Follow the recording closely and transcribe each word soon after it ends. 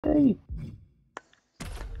Hey.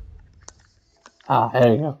 Ah,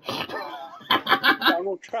 there you go.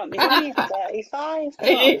 Donald Trump, he's only 35.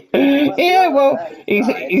 Yeah, well,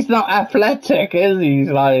 he's not athletic, is he? He's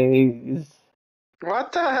like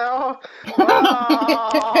What the hell?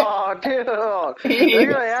 Oh, dude!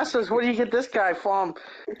 They're gonna ask us, where do you get this guy from?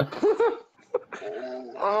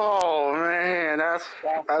 Oh man, that's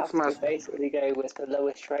We'll messed. basically go with the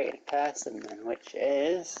lowest rated person then, which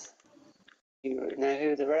is. You know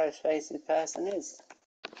who the lowest rated person is?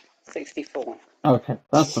 64. Okay,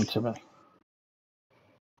 that's not too bad.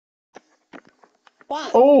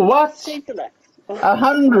 What? Oh, what? Ziggler.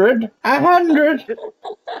 100? 100?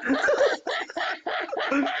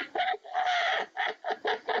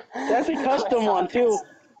 That's a custom one too.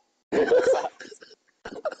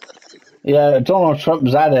 Yeah, Donald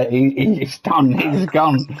Trump's at it. He's done. He's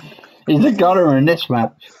gone. He's a gunner in this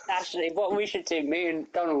match. Actually, what we should do, me and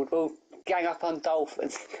Donald will gang up on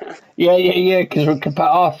Dolphins. Yeah, because we can put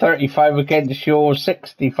our 35 against your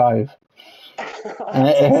 65.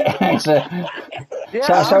 Yeah, So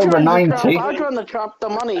that's over 90. I'll join the Trump, the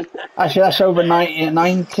money. Actually, that's over 90.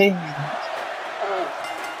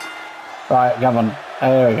 Right, come on.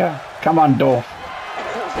 There we go. Come on, Dorf.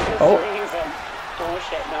 Oh.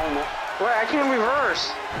 Bullshit moment. Wait, I can't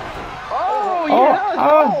reverse. Oh,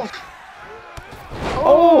 yeah.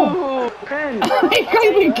 Oh, pen. I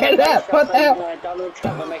can't even get that. What the hell? Donald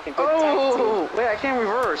Trump will make a good Oh, wait, I can't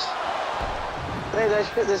reverse. Hey,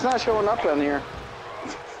 that's not showing up on here.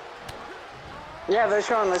 Yeah, they're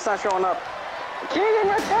showing. It's not showing up. Can't get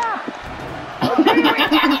my tap.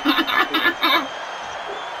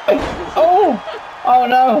 Oh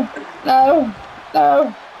no.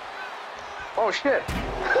 Oh shit.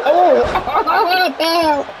 Oh,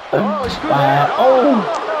 no. Oh, screw that. I'm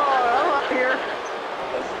up here.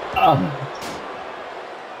 I'm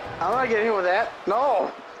not getting hit with that.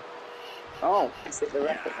 No. Oh.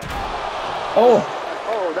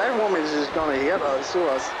 Oh, that woman is just gonna hit us, to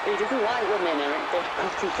us. He doesn't like women, Eric. I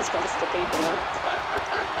think he just wants to beat them up.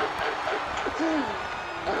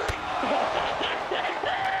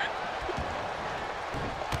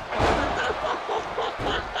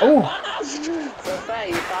 Oh. For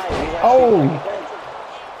 35, he's Oh.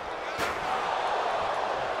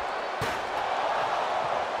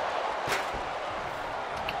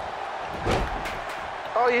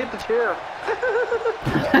 Oh, you hit the chair.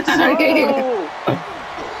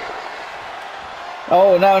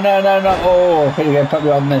 Oh, no. Oh, you're going to put me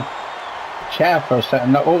on the chair for a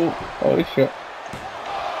second. No. Oh, holy shit.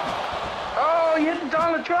 Oh, you hit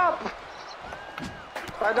Donald Trump.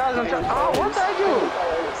 5,000 Trump. Oh, what did I do?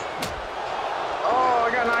 Oh, I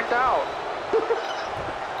got knocked out.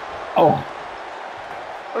 Oh.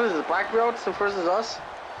 What is this, black belts versus us?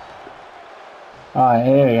 Alright,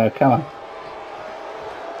 here we go. Come on.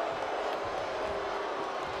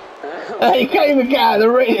 You can't even get out of the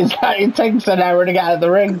ring. It's like it takes an hour to get out of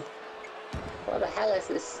the ring. What the hell is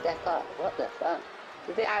this step up? What the fuck?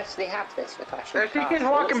 Did they actually have this for Clash of If she Clans? keeps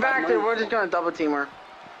walking back there, we're just gonna double team her.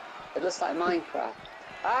 It looks like Minecraft.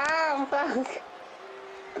 Ah, fuck!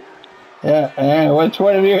 Yeah. Which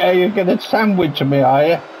one of you are you gonna sandwich me? Are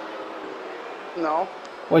you? No.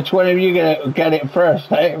 Which one of you gonna get it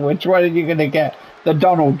first? Eh? Which one are you gonna get? The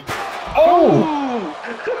Donald.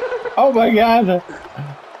 Oh! Oh my God!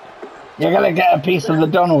 You're gonna get a piece of the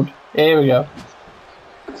Donald. Here we go.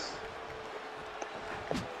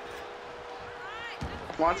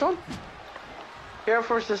 Want some? Here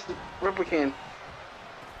versus Replicant.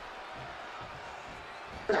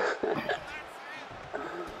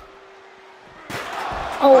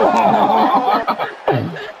 Oh!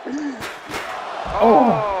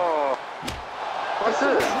 Oh! What's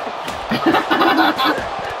this?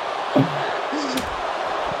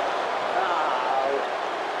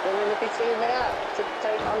 To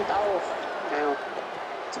take on Dolph. Now,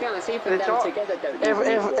 to be honest, even them together don't.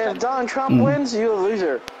 If Donald Trump wins, you're a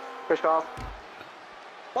loser, Bischoff.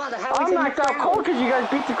 What the hell? I'm knocked out cold because you guys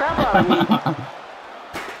beat the crap out of me.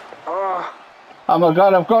 Oh. Oh my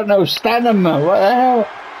God! I've got no stamina. What the hell?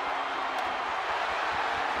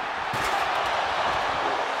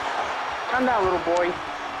 Calm down, little boy.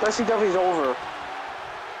 WCW's over.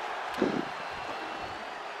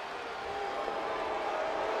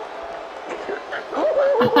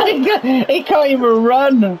 He can't even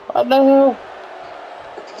run. What the hell?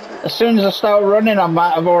 As soon as I start running, I'm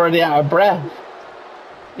already out of breath.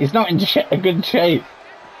 He's not in a good shape.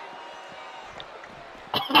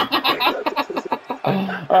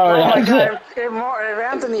 Oh my God! If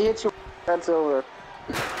Anthony hits you, that's over.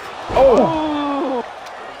 Oh!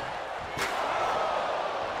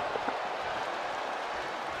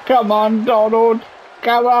 Come on, Donald.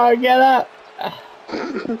 Come on, get up.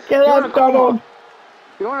 Get up, Donald.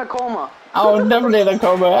 You're in a coma. Oh, definitely in a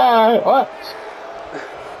coma. What?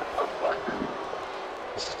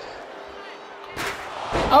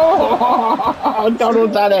 Oh,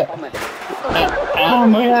 Donald's at it. Oh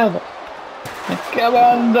my God. Come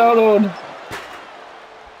on, Donald.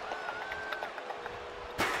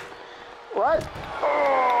 What?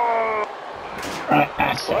 Right,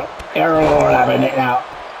 that's it. You're all having it now.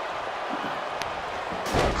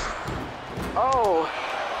 Oh.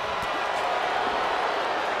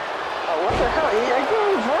 Oh, what the hell? I go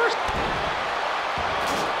reverse.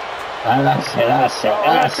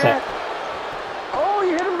 That's it. Oh,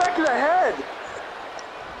 you hit him back in the head.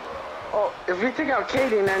 Oh, if you take out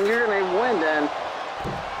Katie, then you're going to win then.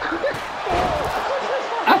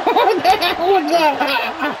 What's that?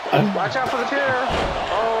 Watch out for the chair.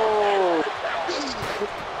 Oh.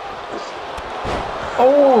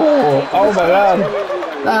 Oh my God.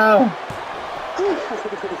 No.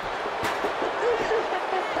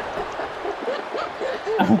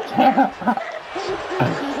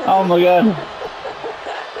 Oh my God.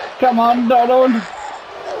 Come on, Donald.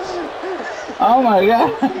 Oh my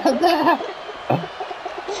God.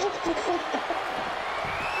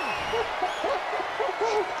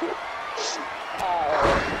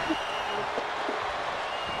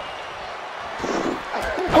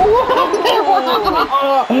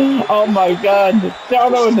 Oh my God,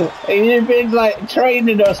 Donald, you've been like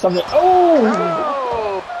training or something.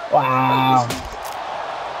 Oh, wow.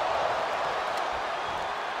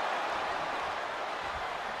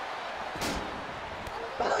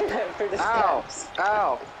 Ow,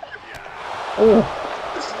 ow. Oh.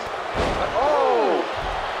 Oh,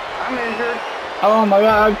 I'm injured. Oh my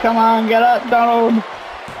God, come on, get up, Donald.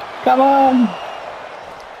 Come on.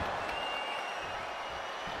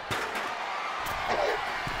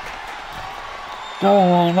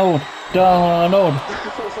 Donald.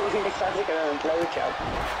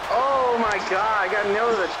 Oh my God, I got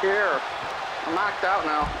nailed to the chair. I'm knocked out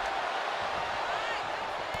now.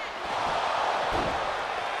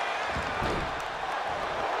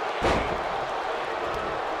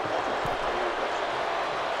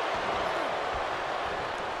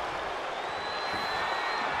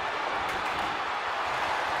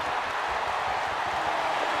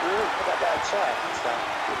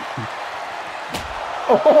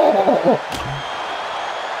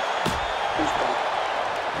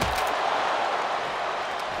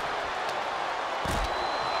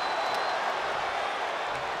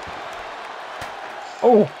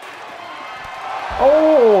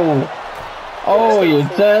 Oh, you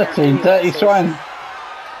dirty swine.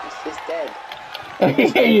 It's just dead.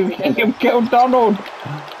 You've killed Donald.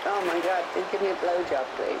 Oh my God, give me a blowjob,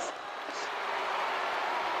 please.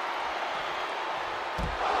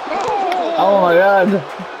 Oh my God.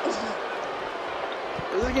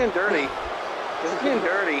 This is getting dirty.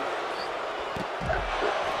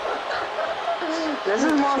 This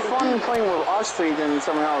is more fun playing with us three than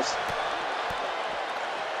someone else.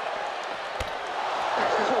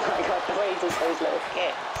 Oh my God, the way he does those little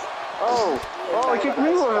kicks. Oh, he kicked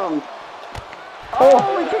me with him.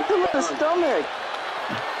 Oh, he kicked him in the stomach.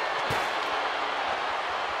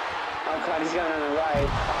 Oh God, he's going on a ride.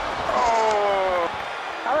 Oh,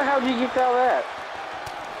 how the hell did you get out of that?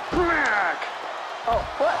 Crack. Oh,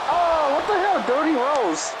 what? Oh, what the hell? Dirty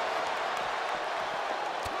Rose.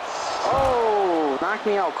 Oh, knocked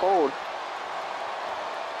me out cold.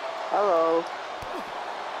 Hello.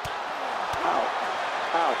 Ow.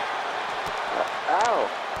 Ow. Ow.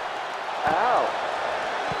 Ow.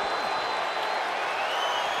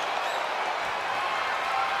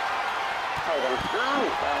 Hold on.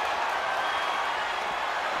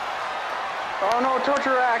 Oh no,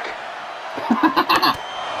 torture rack.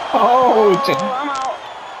 Oh, I'm out.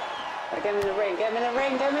 Get him in the ring, get him in the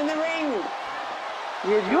ring, get him in the ring!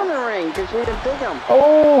 Yeah, you in the ring, because you didn't pick him.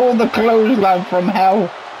 oh, the clothesline from hell.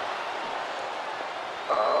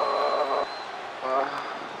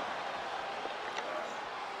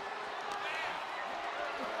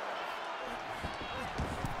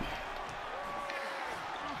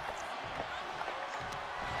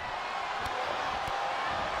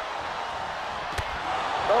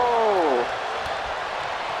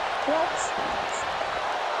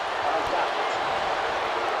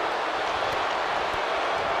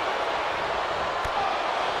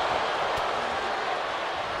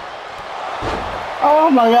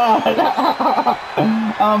 Oh my God!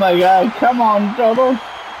 Oh my God! Come on, Donald!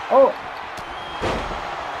 Oh!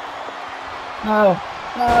 No!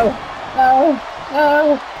 No! No!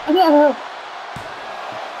 No! No!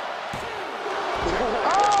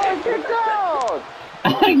 Oh, I kicked out!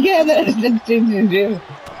 I get it.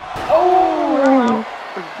 Oh!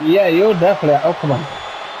 Yeah, you're definitely. Oh, come on.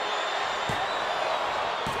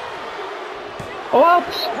 What?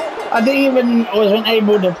 I wasn't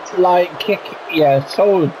able to, like, kick. Yeah,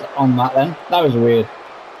 sold on that then. That was weird.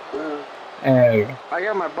 I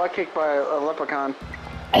got my butt kicked by a leprechaun.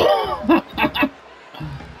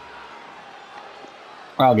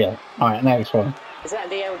 Okay. Alright, next one. Is that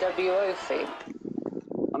the LWO theme?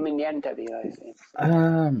 I mean the NWO theme.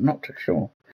 Not too sure.